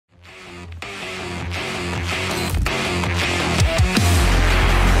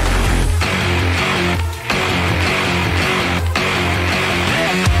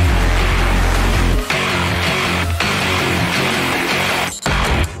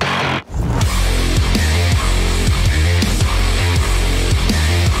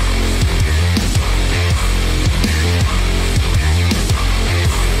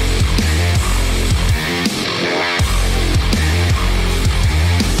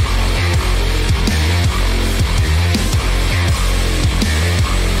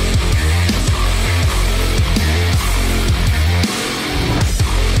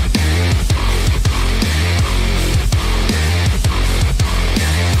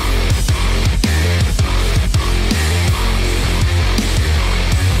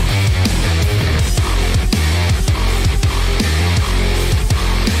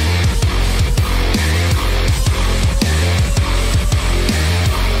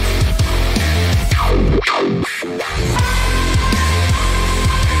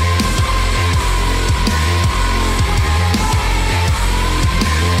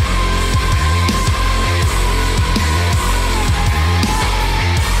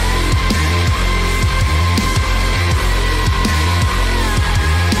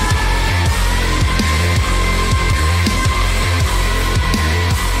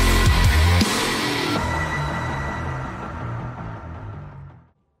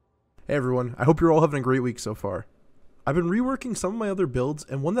Hey everyone, I hope you're all having a great week so far. I've been reworking some of my other builds,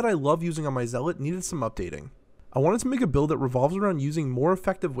 and one that I love using on my Zealot needed some updating. I wanted to make a build that revolves around using more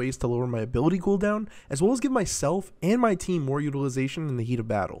effective ways to lower my ability cooldown, as well as give myself and my team more utilization in the heat of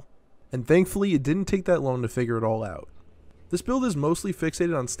battle. And thankfully, it didn't take that long to figure it all out. This build is mostly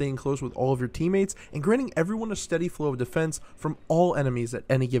fixated on staying close with all of your teammates and granting everyone a steady flow of defense from all enemies at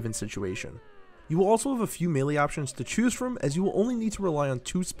any given situation. You will also have a few melee options to choose from, as you will only need to rely on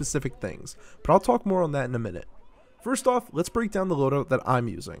two specific things, but I'll talk more on that in a minute. First off, let's break down the loadout that I'm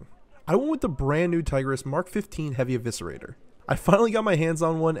using. I went with the brand new Tigris Mark 15 Heavy Eviserator. I finally got my hands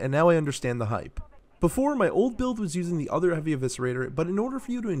on one, and now I understand the hype. Before, my old build was using the other Heavy Eviserator, but in order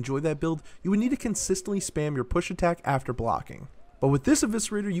for you to enjoy that build, you would need to consistently spam your push attack after blocking. But with this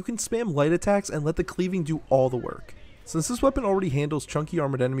Eviserator, you can spam light attacks and let the cleaving do all the work. Since this weapon already handles chunky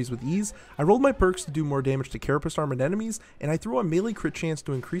armored enemies with ease, I rolled my perks to do more damage to carapace armored enemies, and I threw a melee crit chance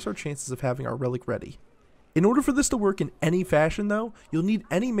to increase our chances of having our relic ready. In order for this to work in any fashion though, you'll need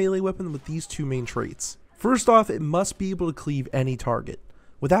any melee weapon with these two main traits. First off, it must be able to cleave any target.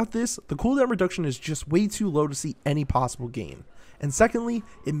 Without this, the cooldown reduction is just way too low to see any possible gain. And secondly,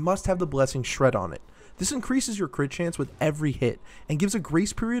 it must have the blessing shred on it. This increases your crit chance with every hit, and gives a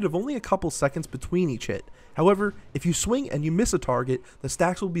grace period of only a couple seconds between each hit. However, if you swing and you miss a target, the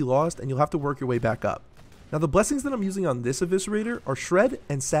stacks will be lost and you'll have to work your way back up. Now the blessings that I'm using on this Eviserator are Shred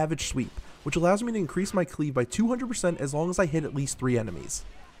and Savage Sweep, which allows me to increase my cleave by 200% as long as I hit at least 3 enemies.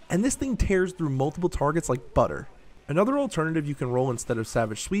 And this thing tears through multiple targets like butter. Another alternative you can roll instead of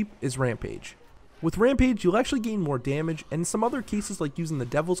Savage Sweep is Rampage. With Rampage, you'll actually gain more damage, and in some other cases like using the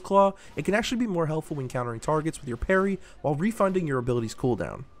Devil's Claw, it can actually be more helpful when countering targets with your parry while refunding your ability's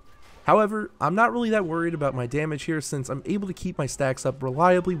cooldown. However, I'm not really that worried about my damage here since I'm able to keep my stacks up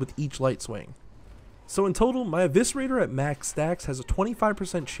reliably with each light swing. So in total, my Eviserator at max stacks has a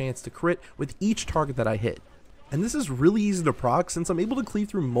 25% chance to crit with each target that I hit. And this is really easy to proc since I'm able to cleave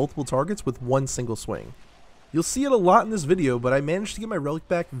through multiple targets with one single swing. You'll see it a lot in this video, but I managed to get my relic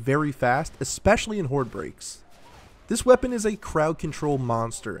back very fast, especially in horde breaks. This weapon is a crowd control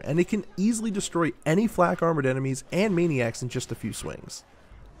monster, and it can easily destroy any flak armored enemies and maniacs in just a few swings.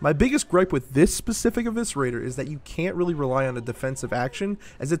 My biggest gripe with this specific Eviserator is that you can't really rely on a defensive action,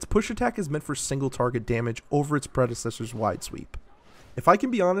 as its push attack is meant for single target damage over its predecessor's wide sweep. If I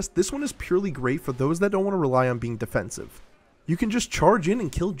can be honest, this one is purely great for those that don't want to rely on being defensive. You can just charge in and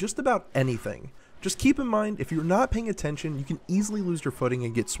kill just about anything. Just keep in mind, if you're not paying attention, you can easily lose your footing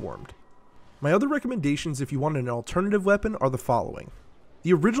and get swarmed. My other recommendations if you want an alternative weapon are the following.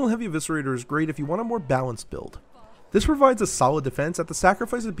 The original Heavy Eviserator is great if you want a more balanced build. This provides a solid defense at the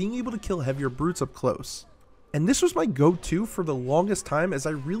sacrifice of being able to kill heavier brutes up close. And this was my go-to for the longest time, as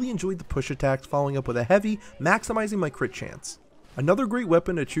I really enjoyed the push attacks following up with a heavy, maximizing my crit chance. Another great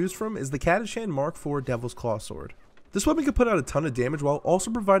weapon to choose from is the Kadashan Mark IV Devil's Claw Sword. This weapon can put out a ton of damage while also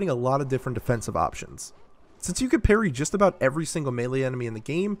providing a lot of different defensive options. Since you can parry just about every single melee enemy in the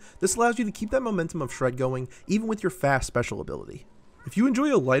game, this allows you to keep that momentum of shred going even with your fast special ability. If you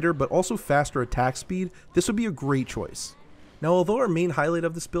enjoy a lighter but also faster attack speed, this would be a great choice. Now although our main highlight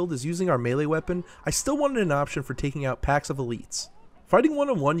of this build is using our melee weapon, I still wanted an option for taking out packs of elites. Fighting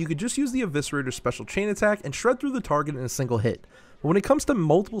one-on-one, you could just use the Eviserator's special chain attack and shred through the target in a single hit. But when it comes to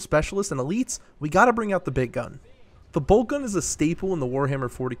multiple specialists and elites, we gotta bring out the big gun. The bolt gun is a staple in the Warhammer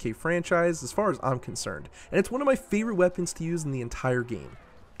 40k franchise as far as I'm concerned, and it's one of my favorite weapons to use in the entire game.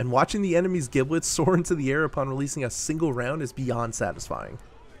 And watching the enemy's giblets soar into the air upon releasing a single round is beyond satisfying.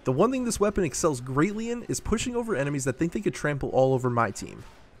 The one thing this weapon excels greatly in is pushing over enemies that think they could trample all over my team.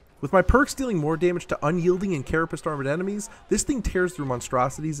 With my perks dealing more damage to unyielding and carapace armored enemies, this thing tears through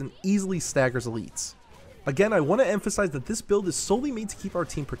monstrosities and easily staggers elites. Again, I want to emphasize that this build is solely made to keep our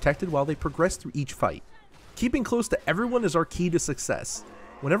team protected while they progress through each fight. Keeping close to everyone is our key to success.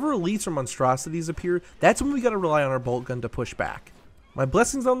 Whenever elites or monstrosities appear, that's when we gotta rely on our bolt gun to push back. My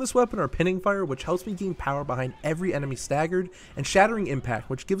blessings on this weapon are Pinning Fire, which helps me gain power behind every enemy staggered, and Shattering Impact,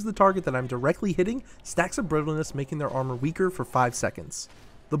 which gives the target that I'm directly hitting stacks of brittleness, making their armor weaker for 5 seconds.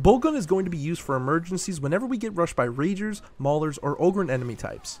 The bolt gun is going to be used for emergencies whenever we get rushed by Ragers, Maulers, or Ogryn enemy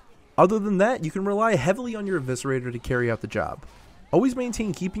types. Other than that, you can rely heavily on your Eviserator to carry out the job. Always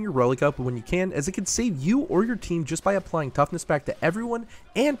maintain keeping your relic up when you can, as it can save you or your team just by applying toughness back to everyone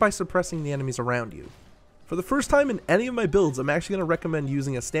and by suppressing the enemies around you. For the first time in any of my builds, I'm actually going to recommend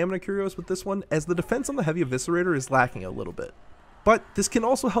using a Stamina Curios with this one, as the defense on the Heavy Eviserator is lacking a little bit. But this can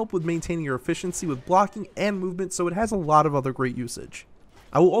also help with maintaining your efficiency with blocking and movement, so it has a lot of other great usage.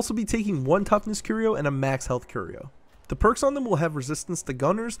 I will also be taking one Toughness Curio and a Max Health Curio. The perks on them will have resistance to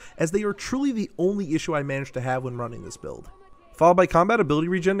gunners, as they are truly the only issue I managed to have when running this build. followed by combat ability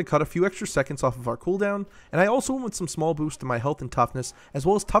regen to cut a few extra seconds off of our cooldown, and I also went with some small boosts to my health and toughness, as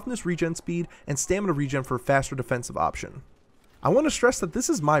well as toughness regen speed and stamina regen for a faster defensive option. I want to stress that this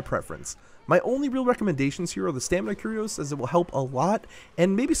is my preference. My only real recommendations here are the stamina curios, as it will help a lot,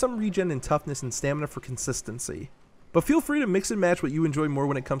 and maybe some regen in toughness and stamina for consistency. But feel free to mix and match what you enjoy more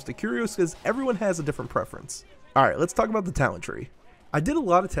when it comes to curios, because everyone has a different preference. Alright, let's talk about the talent tree. I did a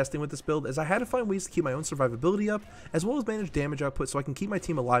lot of testing with this build, as I had to find ways to keep my own survivability up, as well as manage damage output so I can keep my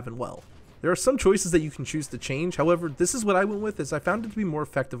team alive and well. There are some choices that you can choose to change, however, this is what I went with, as I found it to be more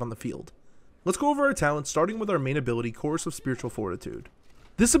effective on the field. Let's go over our talents, starting with our main ability, Chorus of Spiritual Fortitude.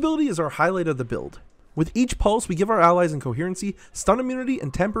 This ability is our highlight of the build. With each pulse, we give our allies incoherency, stun immunity,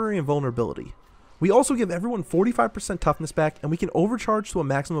 and temporary invulnerability. We also give everyone 45% toughness back, and we can overcharge to a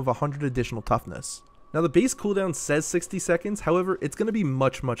maximum of 100 additional toughness. Now the base cooldown says 60 seconds, however, it's going to be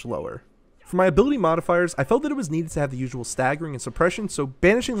much lower. For my ability modifiers, I felt that it was needed to have the usual staggering and suppression, so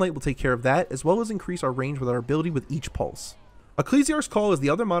Banishing Light will take care of that, as well as increase our range with our ability with each pulse. Ecclesiarch's Call is the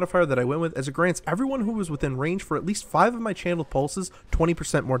other modifier that I went with, as it grants everyone who was within range for at least 5 of my channeled pulses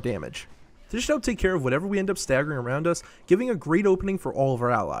 20% more damage. This should help take care of whatever we end up staggering around us, giving a great opening for all of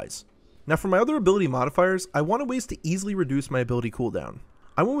our allies. Now for my other ability modifiers, I wanted ways to easily reduce my ability cooldown.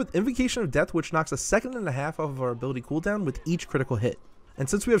 I went with Invocation of Death, which knocks a second and a half off of our ability cooldown with each critical hit. And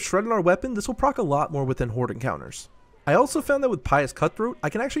since we have Shred in our weapon, this will proc a lot more within Horde encounters. I also found that with Pious Cutthroat, I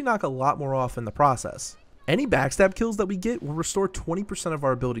can actually knock a lot more off in the process. Any backstab kills that we get will restore 20% of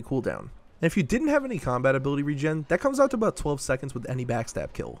our ability cooldown. And if you didn't have any combat ability regen, that comes out to about 12 seconds with any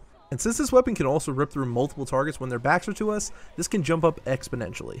backstab kill. And since this weapon can also rip through multiple targets when their backs are to us, this can jump up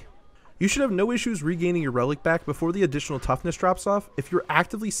exponentially. You should have no issues regaining your relic back before the additional toughness drops off if you're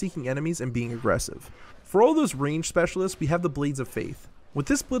actively seeking enemies and being aggressive. For all those range specialists, we have the Blades of Faith. With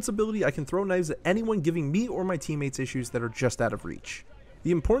this Blitz ability, I can throw knives at anyone giving me or my teammates issues that are just out of reach. The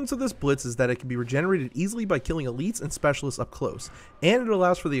importance of this Blitz is that it can be regenerated easily by killing elites and specialists up close, and it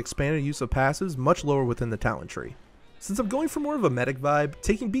allows for the expanded use of passives much lower within the talent tree. Since I'm going for more of a medic vibe,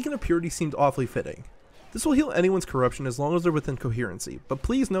 taking Beacon of Purity seemed awfully fitting. This will heal anyone's corruption as long as they're within coherency, but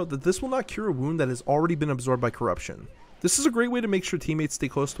please note that this will not cure a wound that has already been absorbed by corruption. This is a great way to make sure teammates stay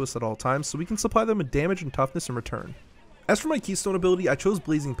close to us at all times so we can supply them with damage and toughness in return. As for my keystone ability, I chose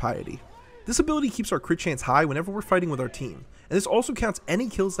Blazing Piety. This ability keeps our crit chance high whenever we're fighting with our team, and this also counts any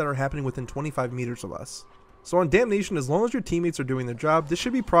kills that are happening within 25 meters of us. So on Damnation, as long as your teammates are doing their job, this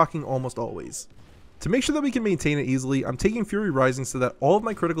should be proccing almost always. To make sure that we can maintain it easily, I'm taking Fury Rising so that all of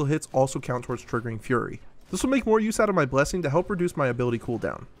my critical hits also count towards triggering Fury. This will make more use out of my blessing to help reduce my ability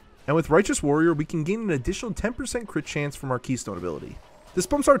cooldown. And with Righteous Warrior, we can gain an additional 10% crit chance from our keystone ability. This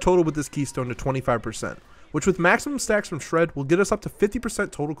bumps our total with this keystone to 25%, which with maximum stacks from Shred will get us up to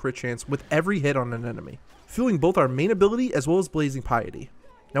 50% total crit chance with every hit on an enemy, fueling both our main ability as well as Blazing Piety.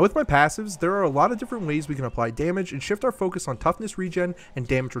 Now with my passives, there are a lot of different ways we can apply damage and shift our focus on toughness regen and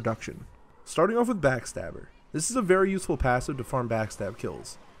damage reduction. Starting off with Backstabber. This is a very useful passive to farm backstab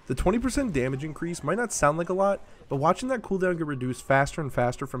kills. The 20% damage increase might not sound like a lot, but watching that cooldown get reduced faster and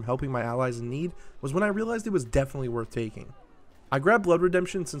faster from helping my allies in need was when I realized it was definitely worth taking. I grabbed Blood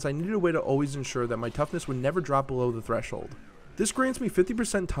Redemption since I needed a way to always ensure that my toughness would never drop below the threshold. This grants me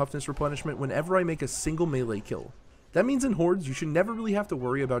 50% toughness replenishment whenever I make a single melee kill. That means in hordes you should never really have to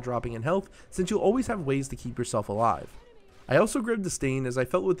worry about dropping in health since you'll always have ways to keep yourself alive. I also grabbed Disdain as I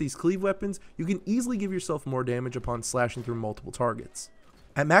felt with these cleave weapons you can easily give yourself more damage upon slashing through multiple targets.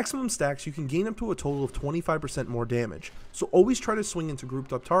 At maximum stacks you can gain up to a total of 25% more damage, so always try to swing into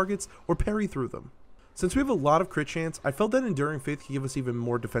grouped up targets or parry through them. Since we have a lot of crit chance, I felt that Enduring Faith could give us even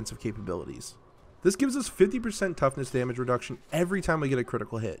more defensive capabilities. This gives us 50% toughness damage reduction every time we get a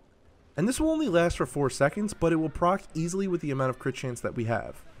critical hit. And this will only last for 4 seconds, but it will proc easily with the amount of crit chance that we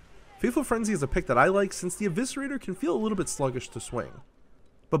have. Faithful Frenzy is a pick that I like since the Eviserator can feel a little bit sluggish to swing.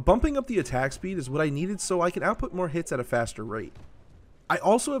 But bumping up the attack speed is what I needed so I can output more hits at a faster rate. I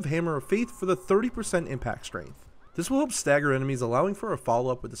also have Hammer of Faith for the 30% impact strength. This will help stagger enemies, allowing for a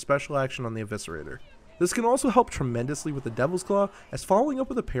follow-up with the special action on the Eviserator. This can also help tremendously with the Devil's Claw, as following up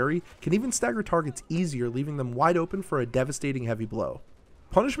with a parry can even stagger targets easier, leaving them wide open for a devastating heavy blow.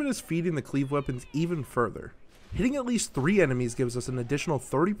 Punishment is feeding the cleave weapons even further. Hitting at least 3 enemies gives us an additional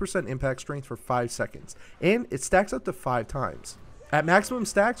 30% impact strength for 5 seconds, and it stacks up to 5 times. At maximum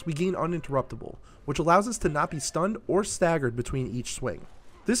stacks, we gain Uninterruptible, which allows us to not be stunned or staggered between each swing.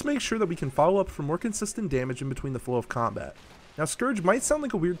 This makes sure that we can follow up for more consistent damage in between the flow of combat. Now Scourge might sound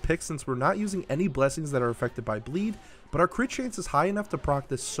like a weird pick since we're not using any blessings that are affected by bleed, but our crit chance is high enough to proc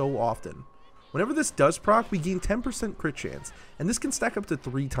this so often. Whenever this does proc, we gain 10% crit chance, and this can stack up to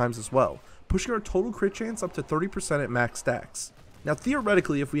 3 times as well, pushing our total crit chance up to 30% at max stacks. Now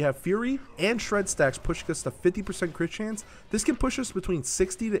theoretically, if we have Fury and Shred stacks pushing us to 50% crit chance, this can push us between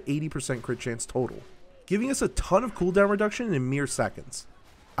 60 to 80% crit chance total, giving us a ton of cooldown reduction in mere seconds.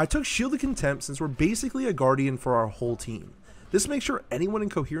 I took Shield of Contempt since we're basically a guardian for our whole team. This makes sure anyone in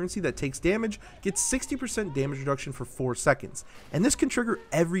Coherency that takes damage gets 60% damage reduction for 4 seconds, and this can trigger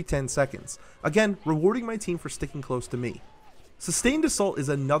every 10 seconds, again rewarding my team for sticking close to me. Sustained Assault is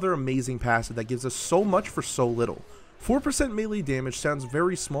another amazing passive that gives us so much for so little. 4% melee damage sounds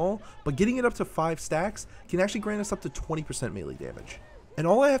very small, but getting it up to 5 stacks can actually grant us up to 20% melee damage. And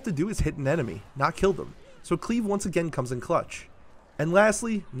all I have to do is hit an enemy, not kill them, so Cleave once again comes in clutch. And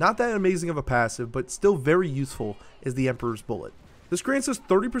lastly, not that amazing of a passive, but still very useful, is the Emperor's Bullet. This grants us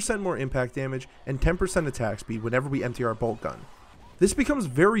 30% more impact damage and 10% attack speed whenever we empty our bolt gun. This becomes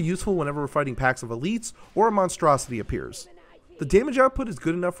very useful whenever we're fighting packs of elites or a monstrosity appears. The damage output is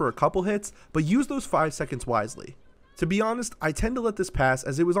good enough for a couple hits, but use those 5 seconds wisely. To be honest, I tend to let this pass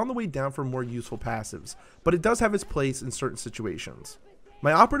as it was on the way down for more useful passives, but it does have its place in certain situations.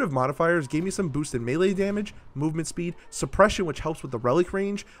 My operative modifiers gave me some boost in melee damage, movement speed, suppression which helps with the relic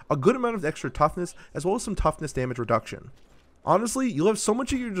range, a good amount of extra toughness, as well as some toughness damage reduction. Honestly, you'll have so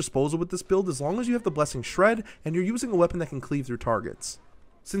much at your disposal with this build as long as you have the Blessing Shred and you're using a weapon that can cleave through targets.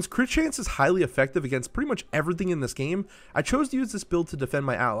 Since crit chance is highly effective against pretty much everything in this game, I chose to use this build to defend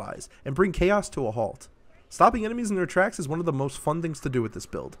my allies and bring chaos to a halt. Stopping enemies in their tracks is one of the most fun things to do with this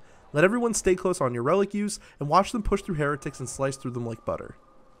build. Let everyone stay close on your relic use and watch them push through heretics and slice through them like butter.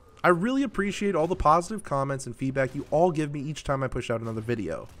 I really appreciate all the positive comments and feedback you all give me each time I push out another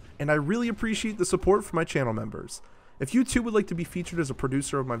video, and I really appreciate the support from my channel members. If you too would like to be featured as a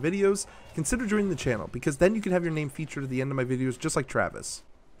producer of my videos, consider joining the channel, because then you can have your name featured at the end of my videos just like Travis.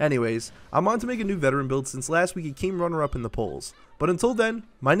 Anyways, I'm on to make a new veteran build since last week it came runner up in the polls. But until then,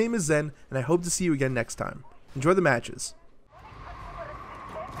 my name is Zen, and I hope to see you again next time. Enjoy the matches.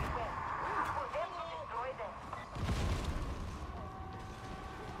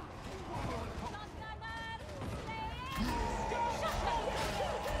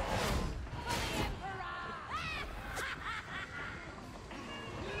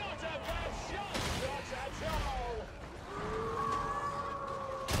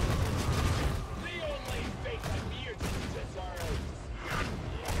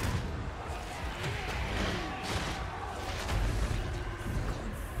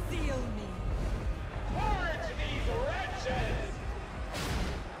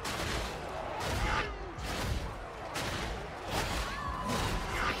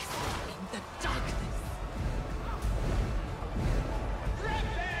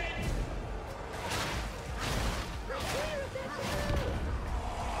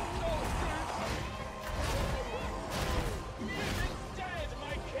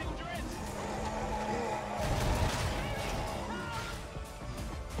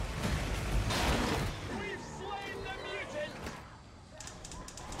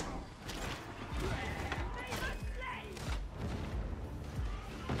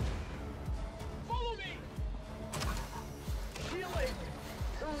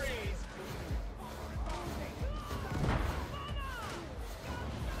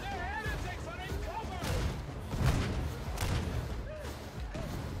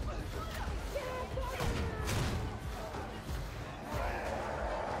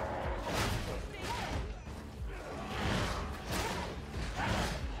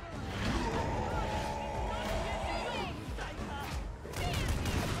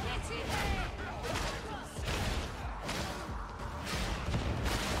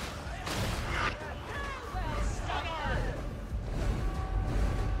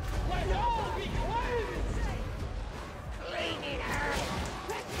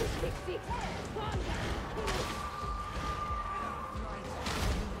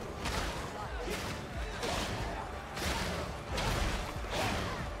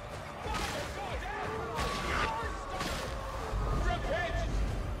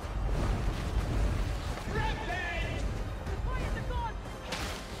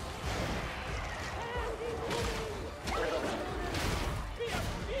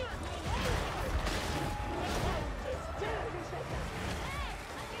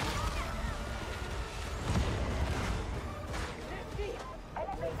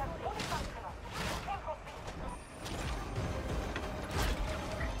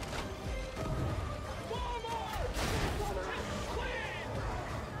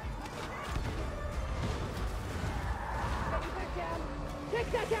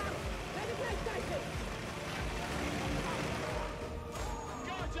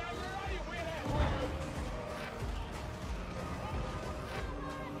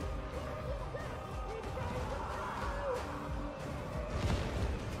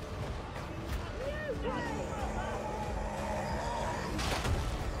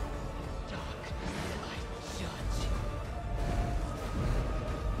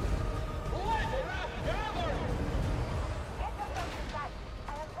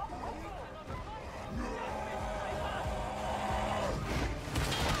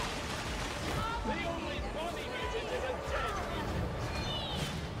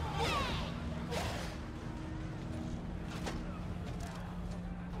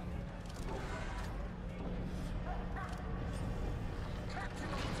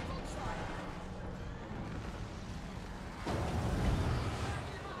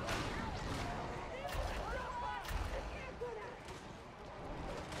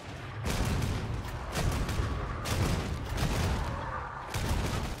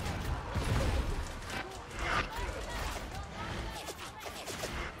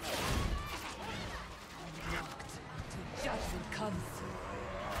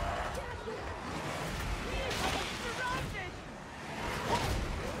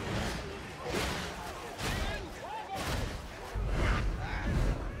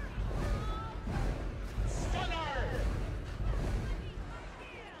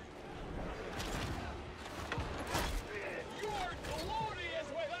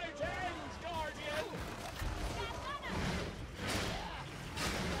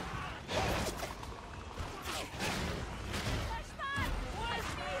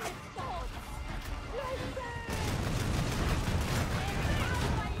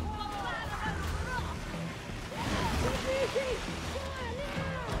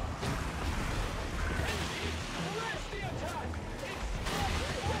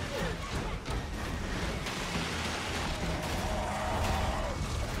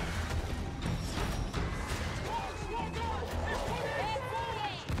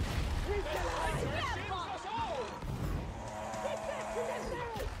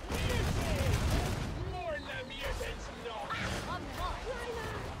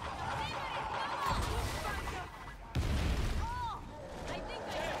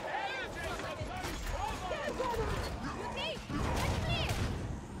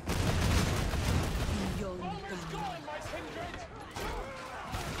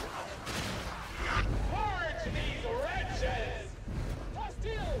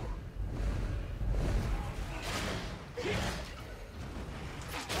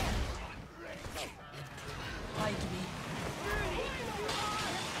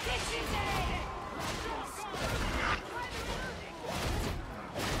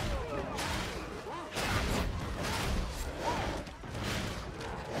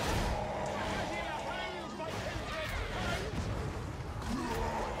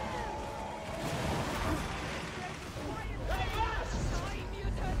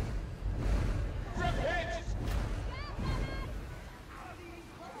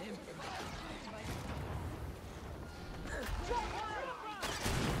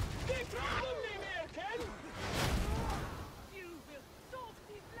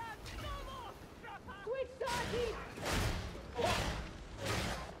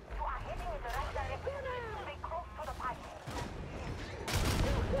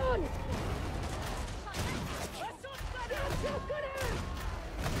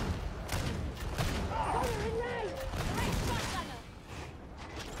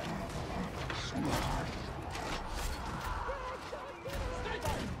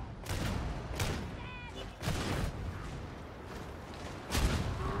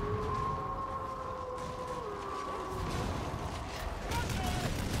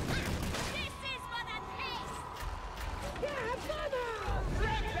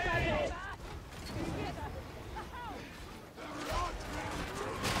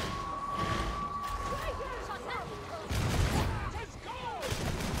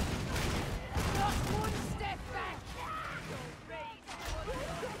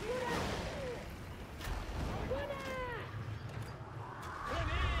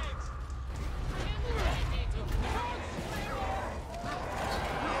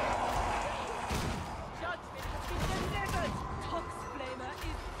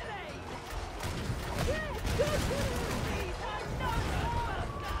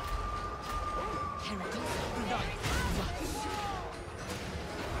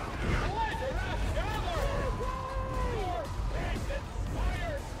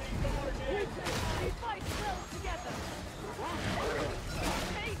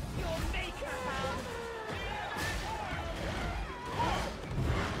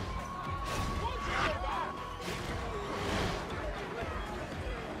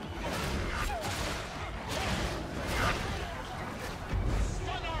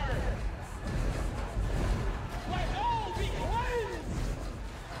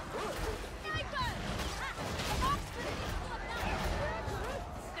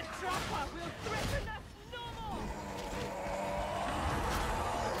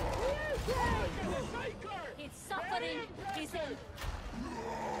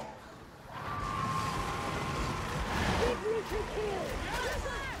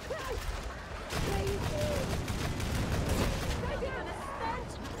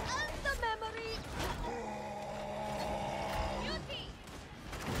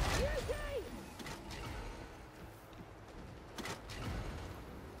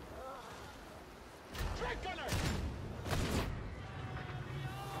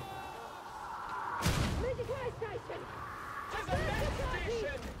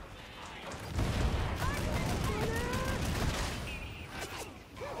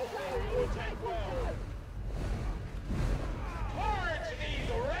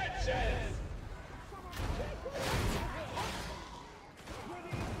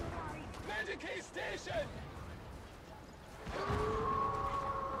 decay station!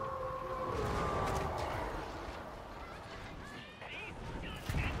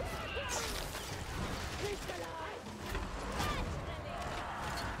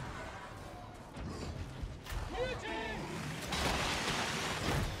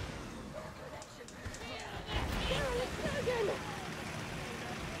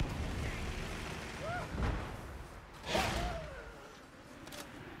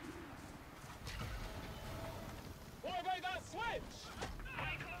 What about that switch?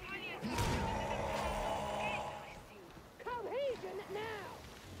 Cohesion now!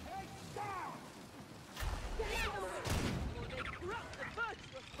 Or they corrupt the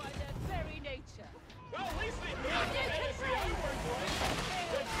virtuous by their very nature. Well, at least they made the heresy outward one.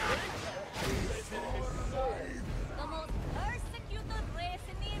 The traitor has in his soul. The most persecuted race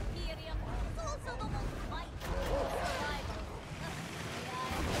in the Imperium is also the most vital survivors.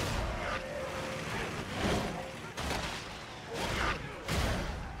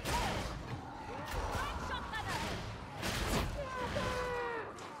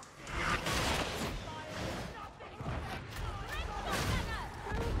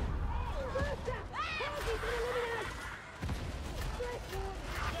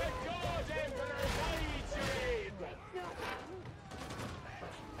 The God Emperor bides your aid!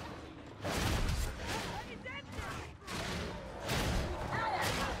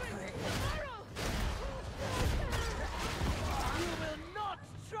 You will not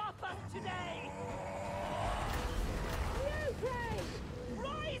trap us today!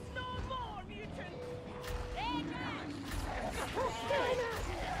 Rise no more, mutant!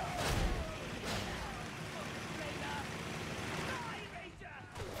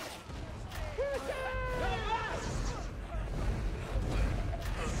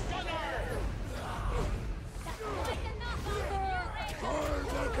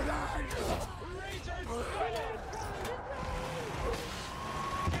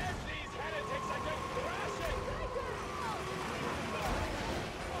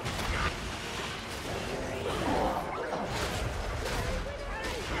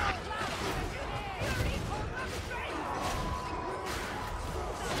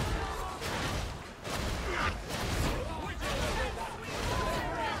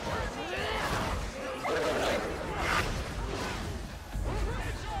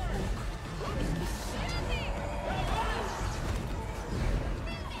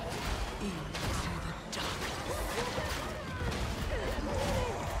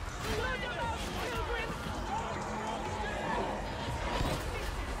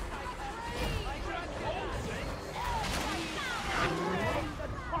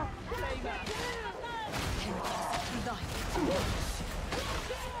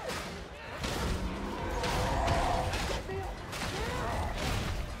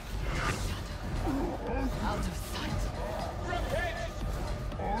 Out of sight.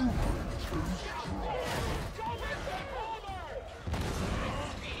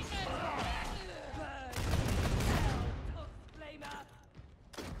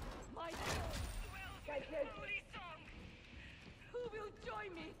 Who will join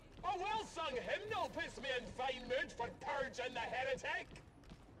me? A well-sung hymnal puts me in fine mood for purging the heretic!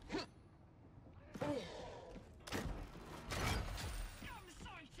 I'm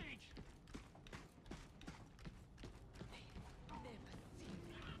sighted! Never seen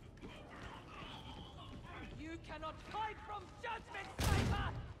me. You cannot hide from judgment, sniper!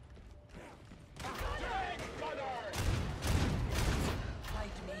 Drag Gunner!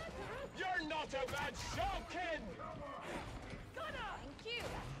 Hide me. You're not a bad shot, kid! Gunner! Thank you.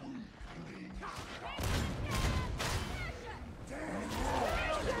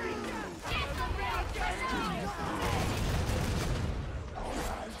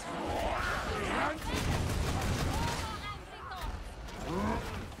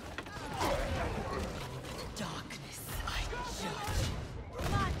 Darkness, I judge.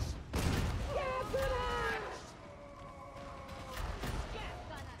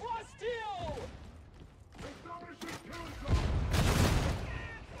 Bastille!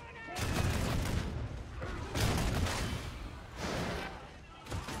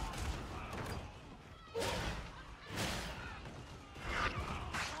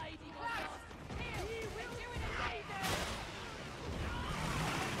 Hiding or not, here we will do it again!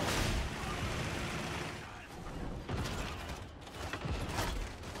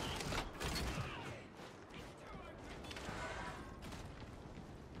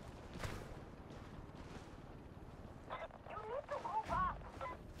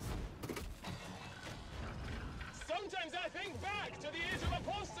 Sometimes I think back to the age of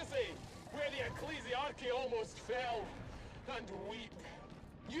apostasy, where the ecclesiarchy almost fell, and weep.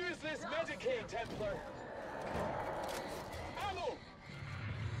 Use this Medicaid, Templar! Ammo!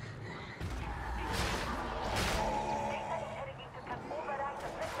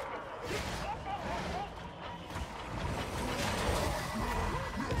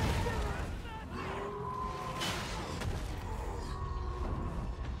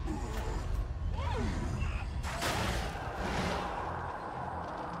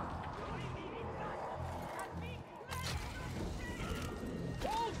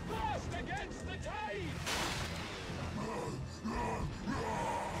 Hold fast against the tide!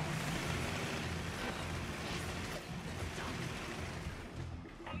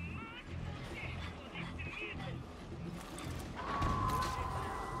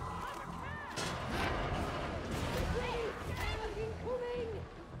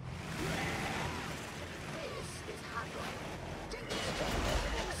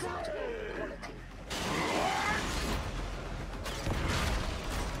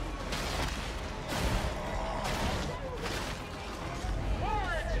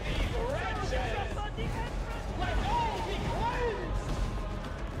 Purge these wretches! Let all be cleansed!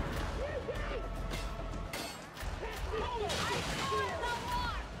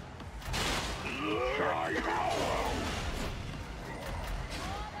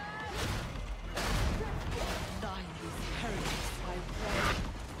 Thine is paradise, I pray.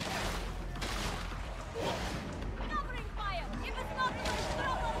 Covering fire! If it's not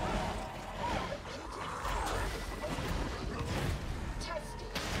trouble!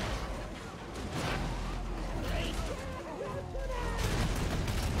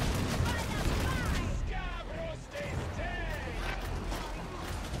 Scabro stays dead!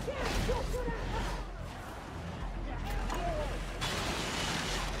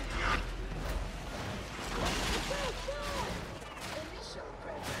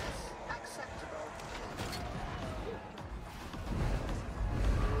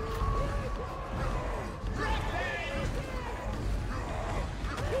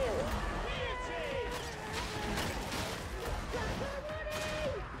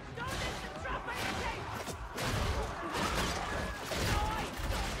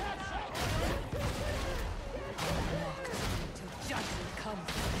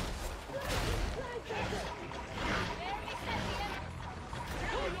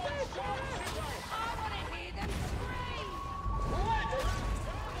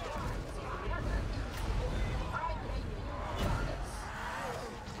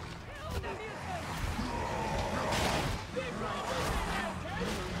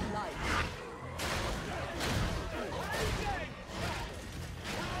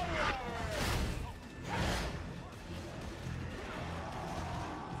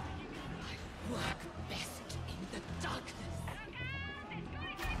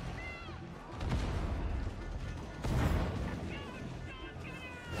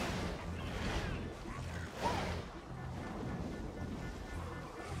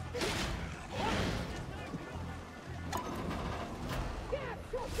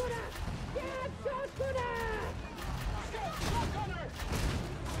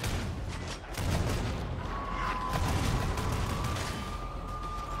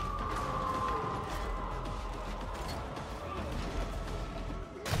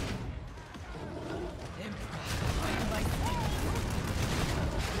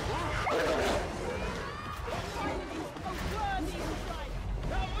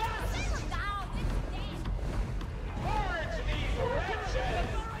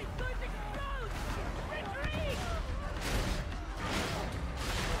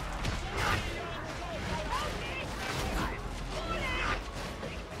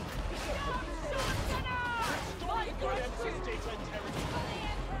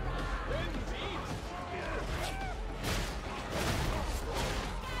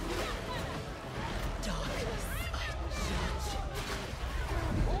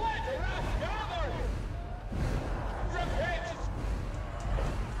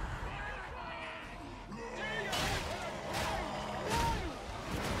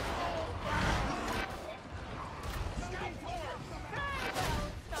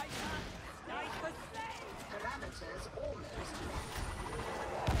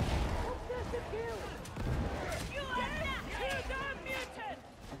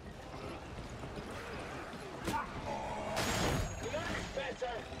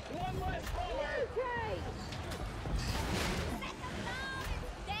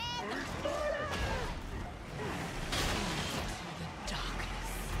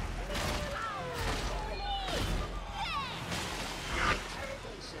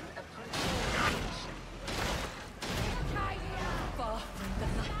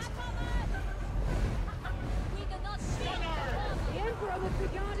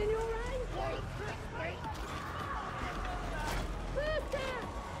 Regarding your rank. First down.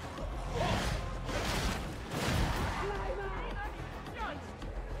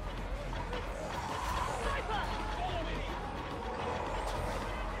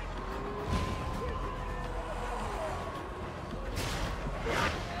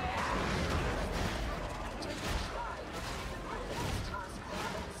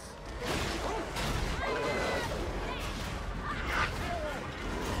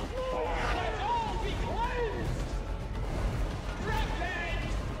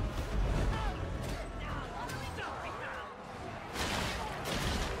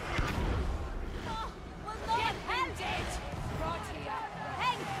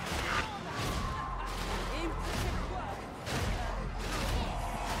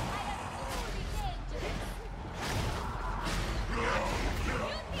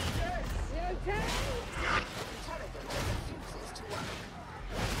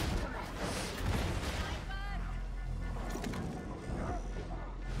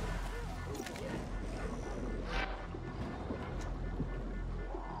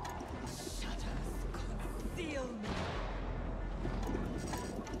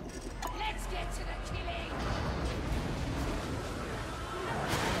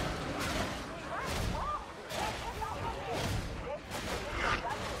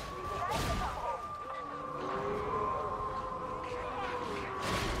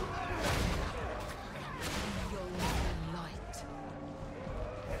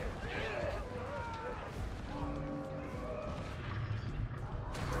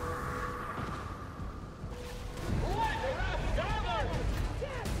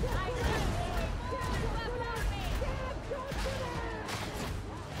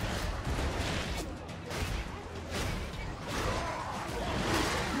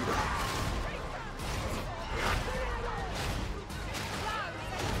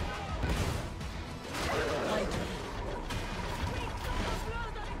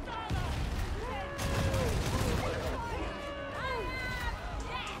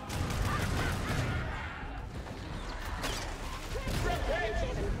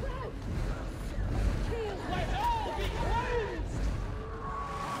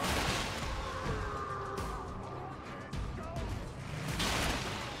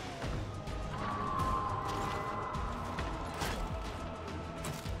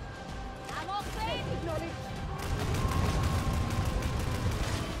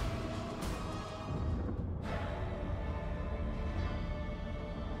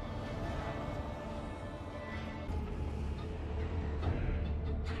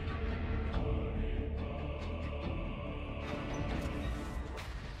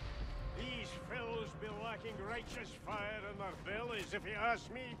 Righteous fire in their bellies, if you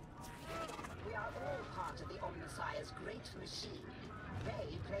ask me. We are all part of the Omnissiah's great machine.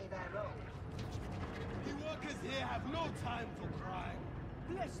 They play their role. The workers here have no time for crime.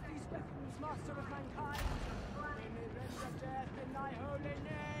 Bless these weapons, master of mankind. May they render death in thy holy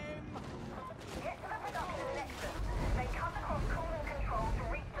name. Get to the production nexus. Then cut across cooling control to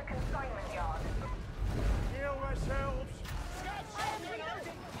reach the consignment yard. Heal yourselves.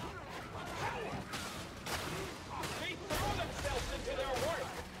 They throw themselves into their work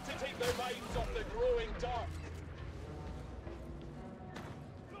to take their minds off the growing dark.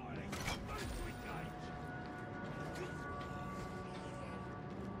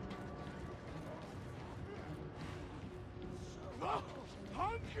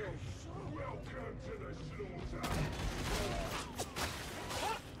 Welcome to the slaughter.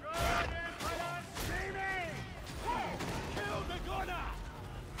 Kill the gunner!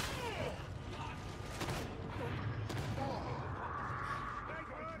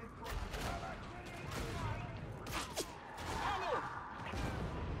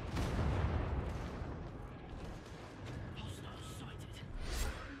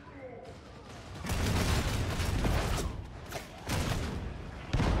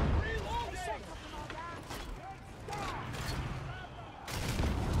 Reloading!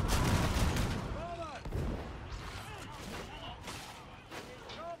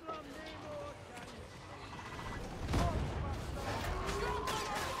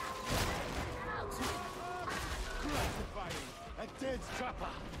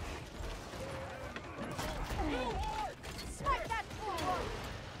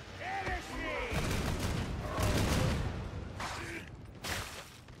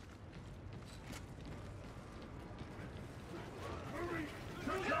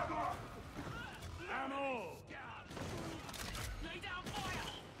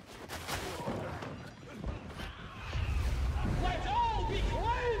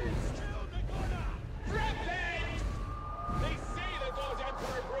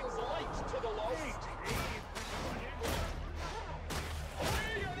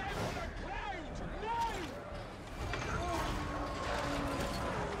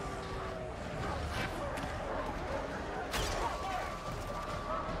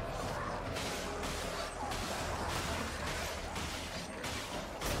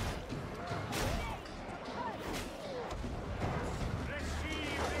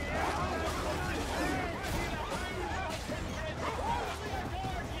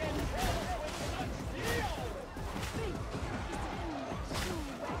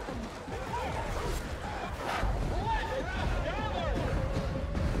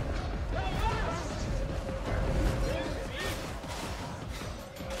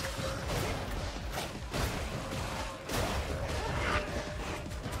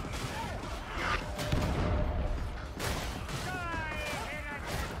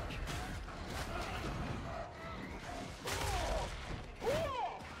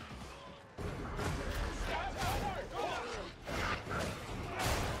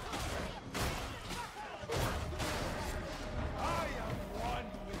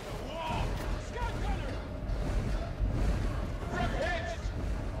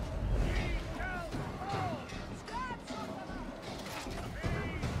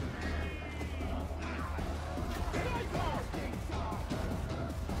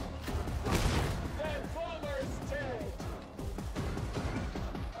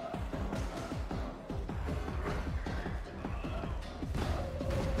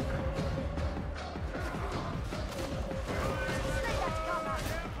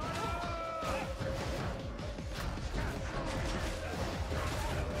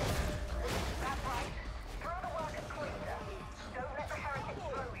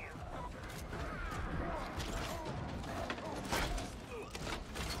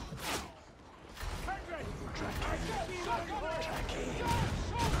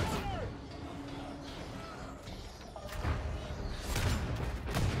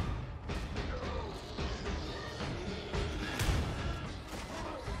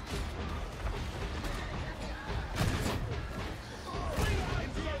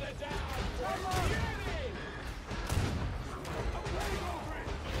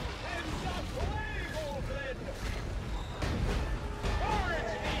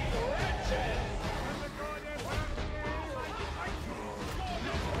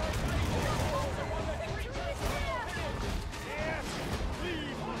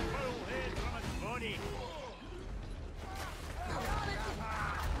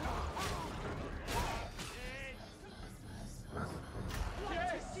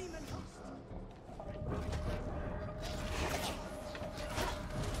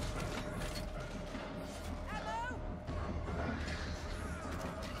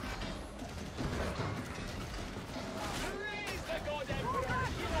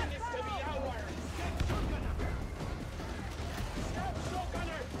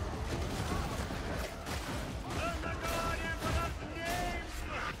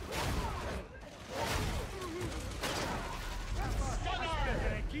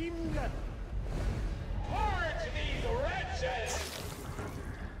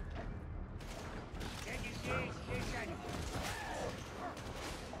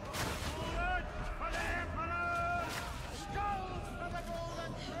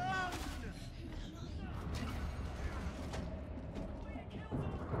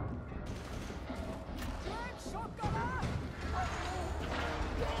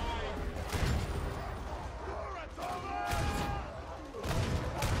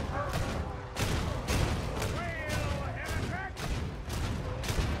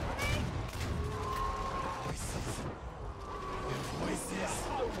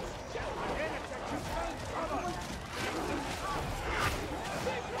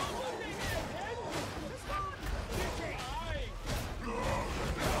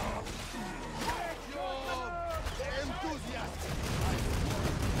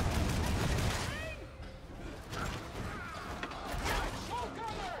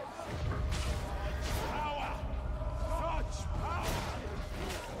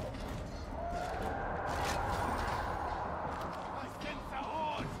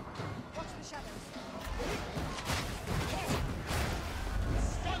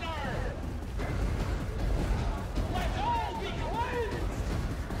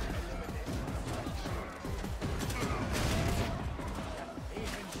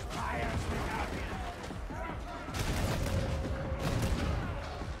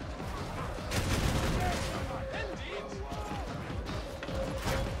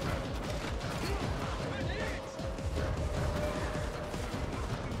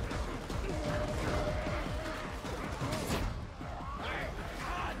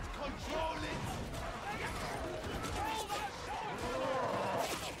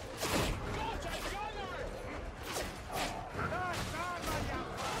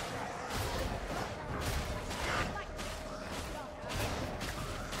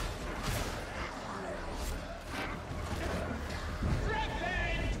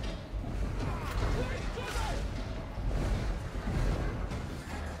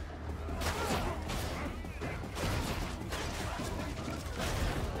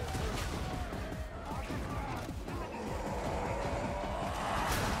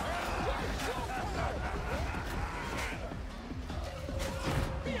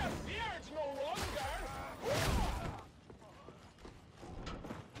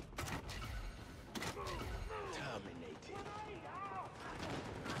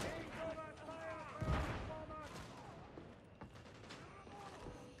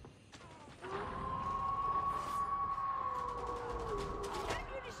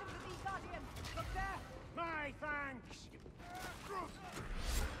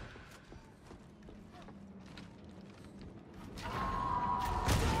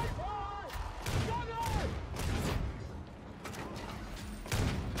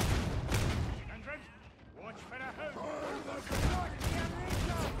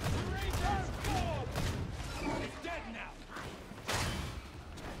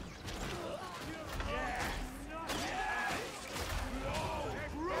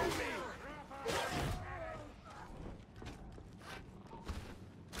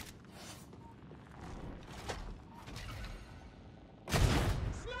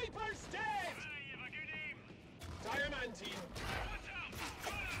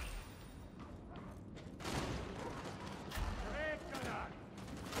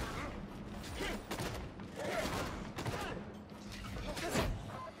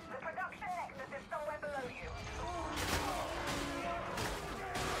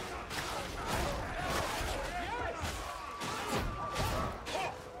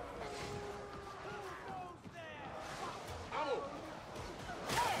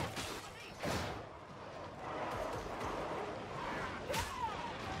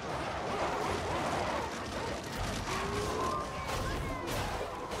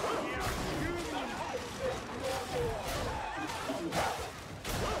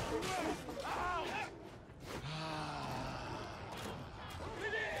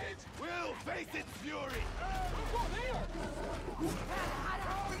 Face its fury! Go there!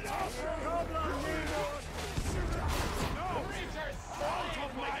 Creatures, Out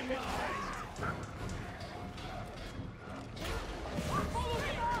of my mind! follow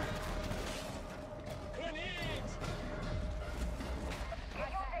me! Grenades! Get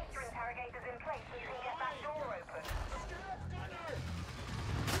your data interrogators in place so you can get that door open. Gunner!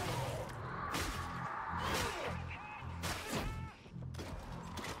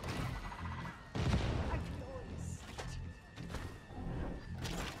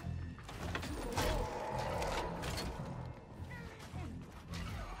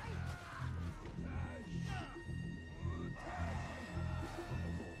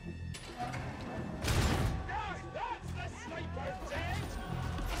 That's the sniper dead!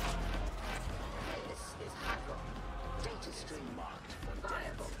 This is Hacker. Data stream marked for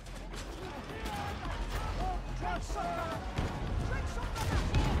viable. God's flavor!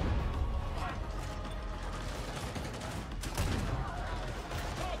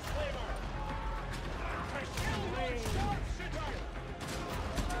 Kill one sharpshooter!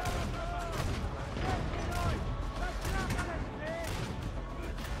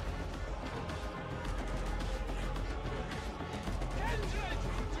 Kindred!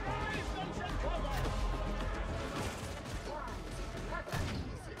 Drive them from cover! Never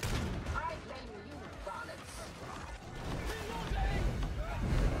easy. I blame you, varlets. Reloading!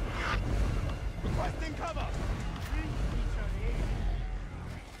 Requesting cover!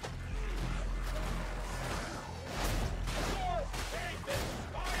 Your faith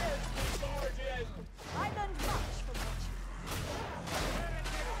inspires me, Guardian! I learned much from what you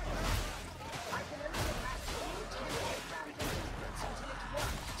I can only imagine you template ran the secrets until it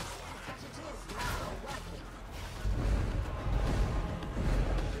worked. But it is now working.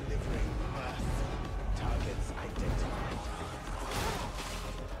 Delivering mercy. Targets identified.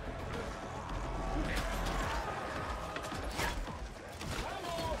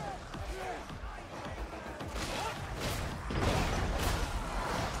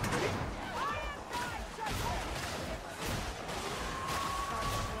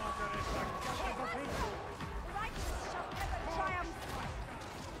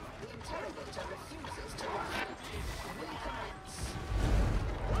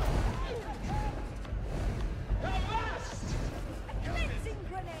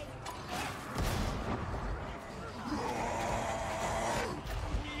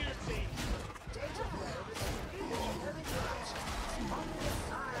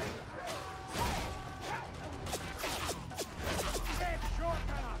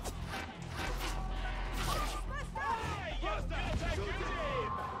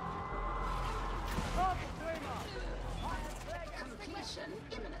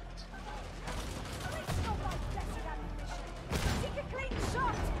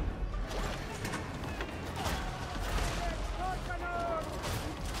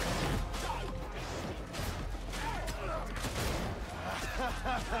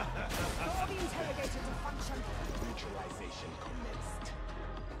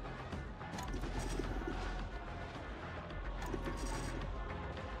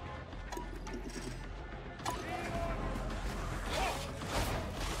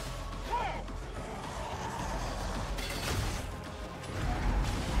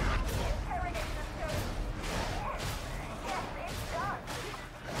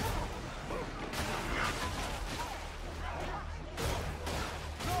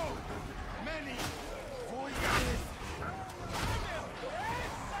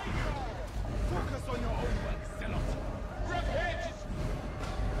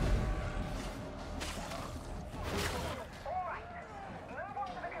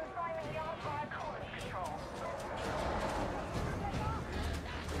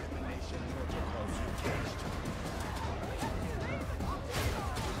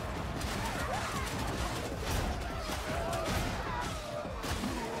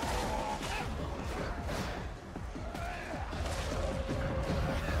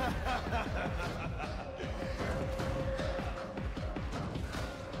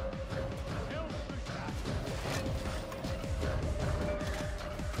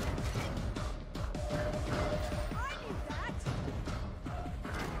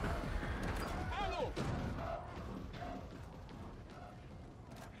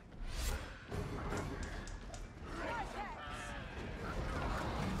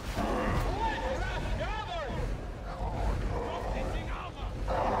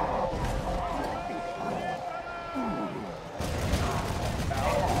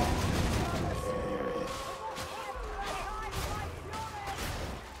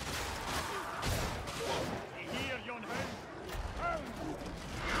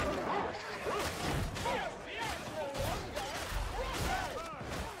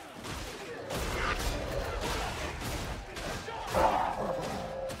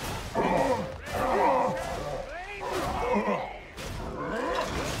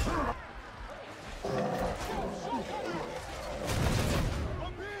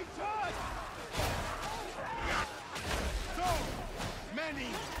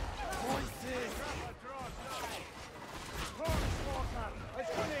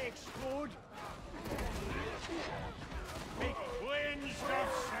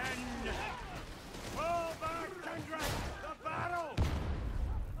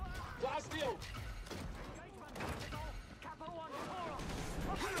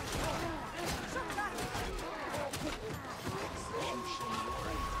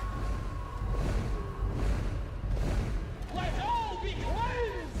 Let all be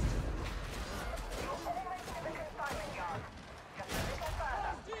cleansed! You're almost to the consignment yard. Just a little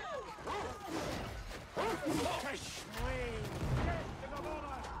further. Kashmeen! Get to the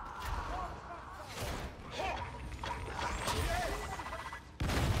water!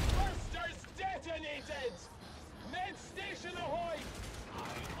 Bursters detonated! Med station ahoy!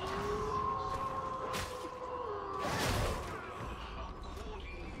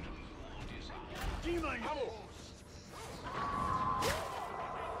 Demon! Ammo!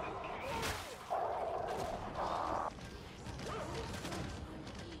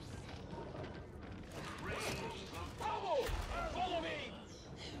 Ammo! Follow me!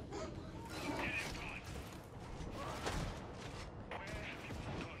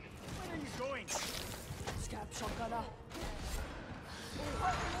 Where are you going? Scab shotgunner.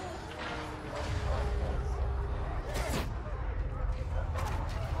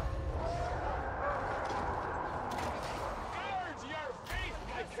 Guard your faith,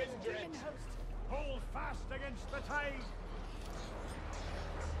 my kindred! Hold fast against the tide!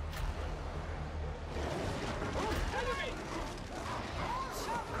 Enemy!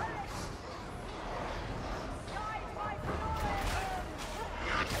 Guide my glory!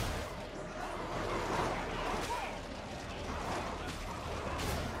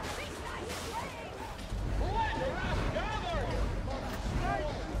 Let wrath gather!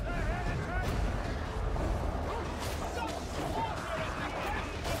 Such slaughter is the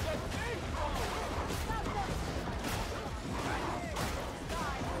death of the faithful!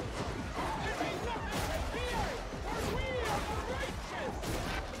 There ain't nothing to fear, for we are the righteous!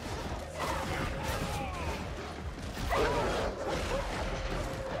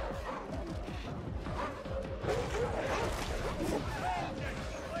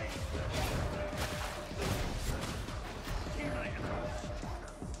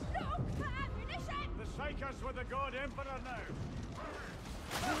 Look for ammunition! The Psychers with the God Emperor now!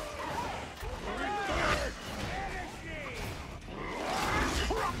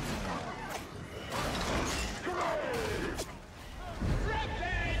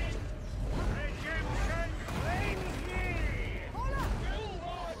 Repent! Redemption claims me!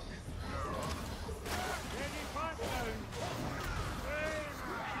 Zealot! Ready, back down!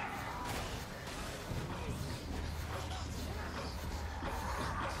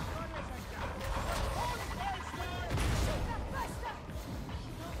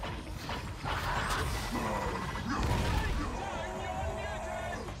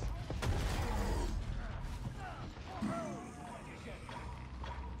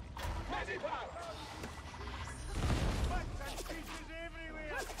 Bits and pieces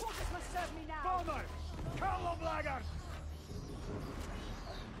everywhere! Quarters must serve me now. KOMA! Kill the blackguard!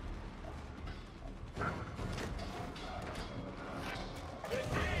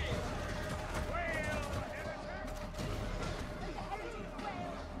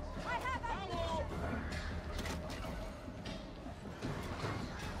 I have Ammo!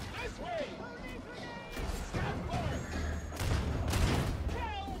 This way! Scatford!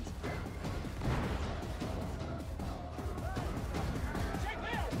 Killed! Check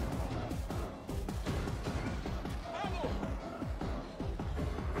there! Ammo!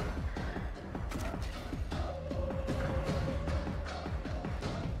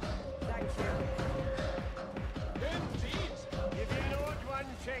 Thank you. Indeed! Give you an odd one,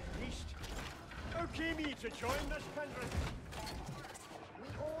 check beast. How came ye to join this kindred? We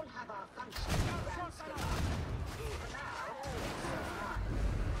all have our functions, Ramsky. For now,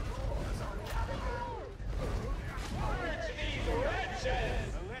 yours on the other hand. Purge these wretches!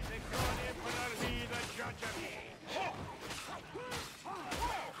 And let the God Emperor be the judge of me.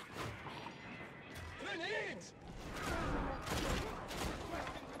 Grenades!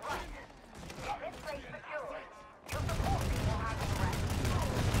 This place secured. Your support team will have the rest.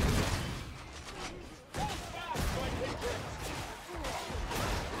 Hold fast, my kindred!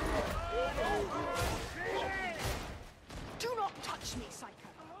 Do not touch me, Psycho.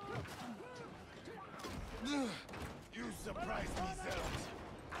 You surprised me, Zealot.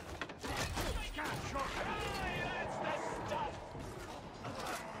 Aye, that's the stuff!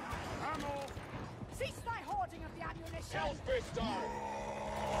 Ammo! Cease thy hoarding of the ammunition. Self-bestar!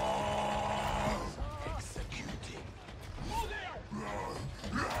 Executing. Oh, there!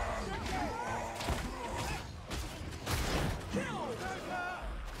 Kill!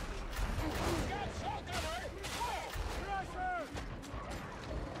 Got shotgunner! Crusher!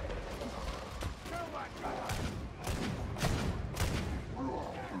 Kill that guy!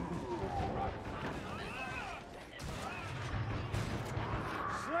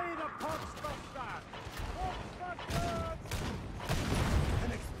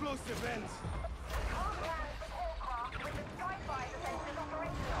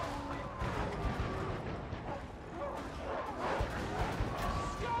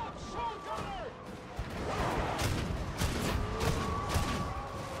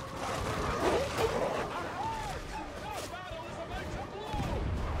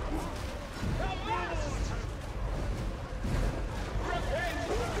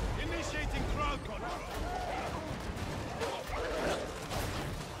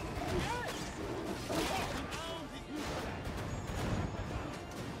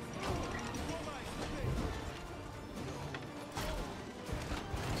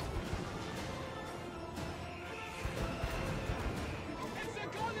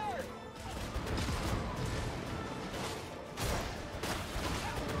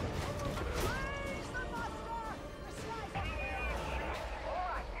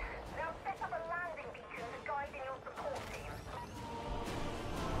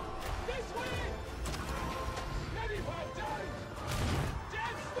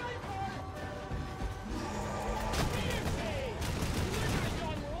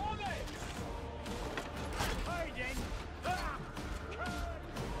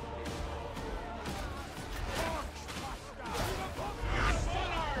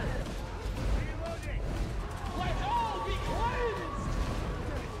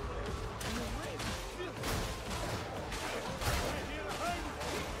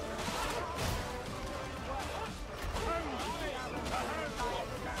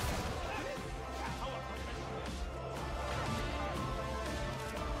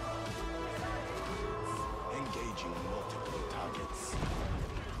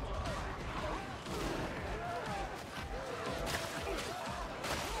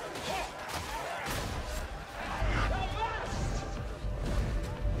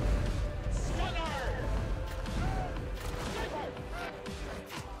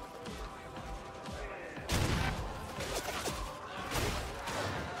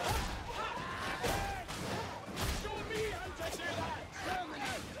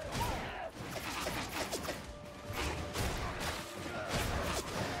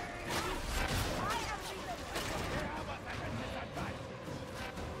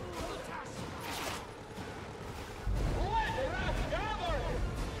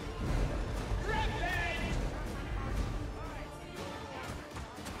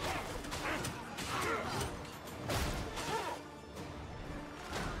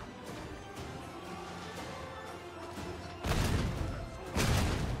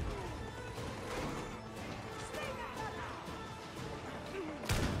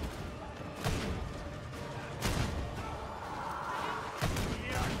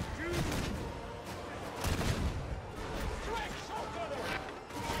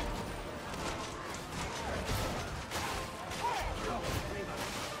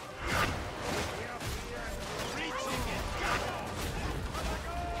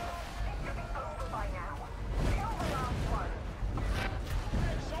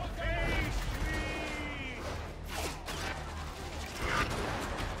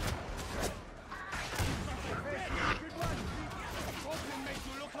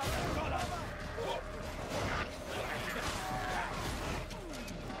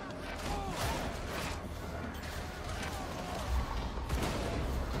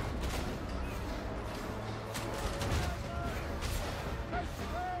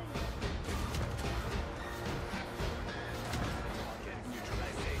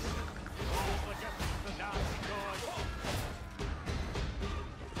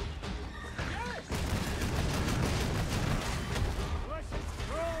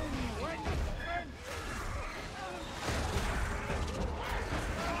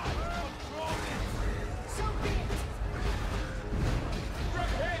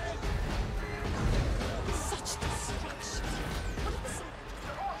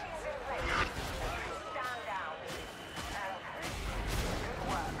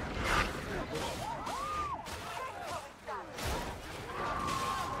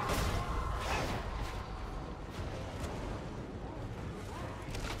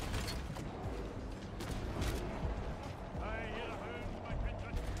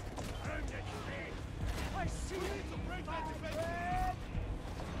 Time to make